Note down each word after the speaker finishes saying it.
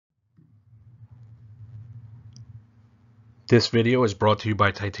This video is brought to you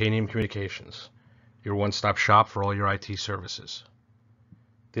by Titanium Communications, your one-stop shop for all your IT services.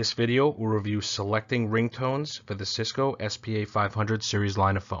 This video will review selecting ringtones for the Cisco SPA 500 series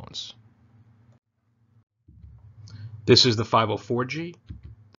line of phones. This is the 504G,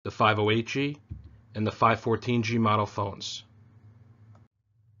 the 508G, and the 514G model phones.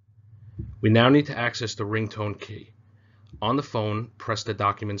 We now need to access the ringtone key. On the phone, press the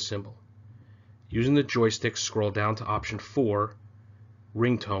document symbol. Using the joystick, scroll down to option 4,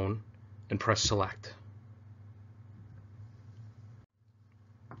 ringtone, and press select.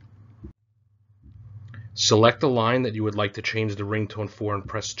 Select the line that you would like to change the ringtone for and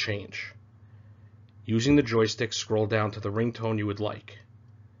press change. Using the joystick, scroll down to the ringtone you would like.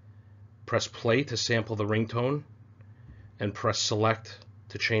 Press play to sample the ringtone and press select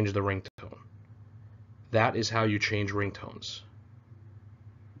to change the ringtone. That is how you change ringtones.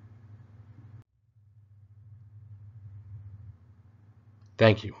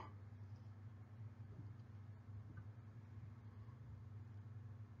 Thank you.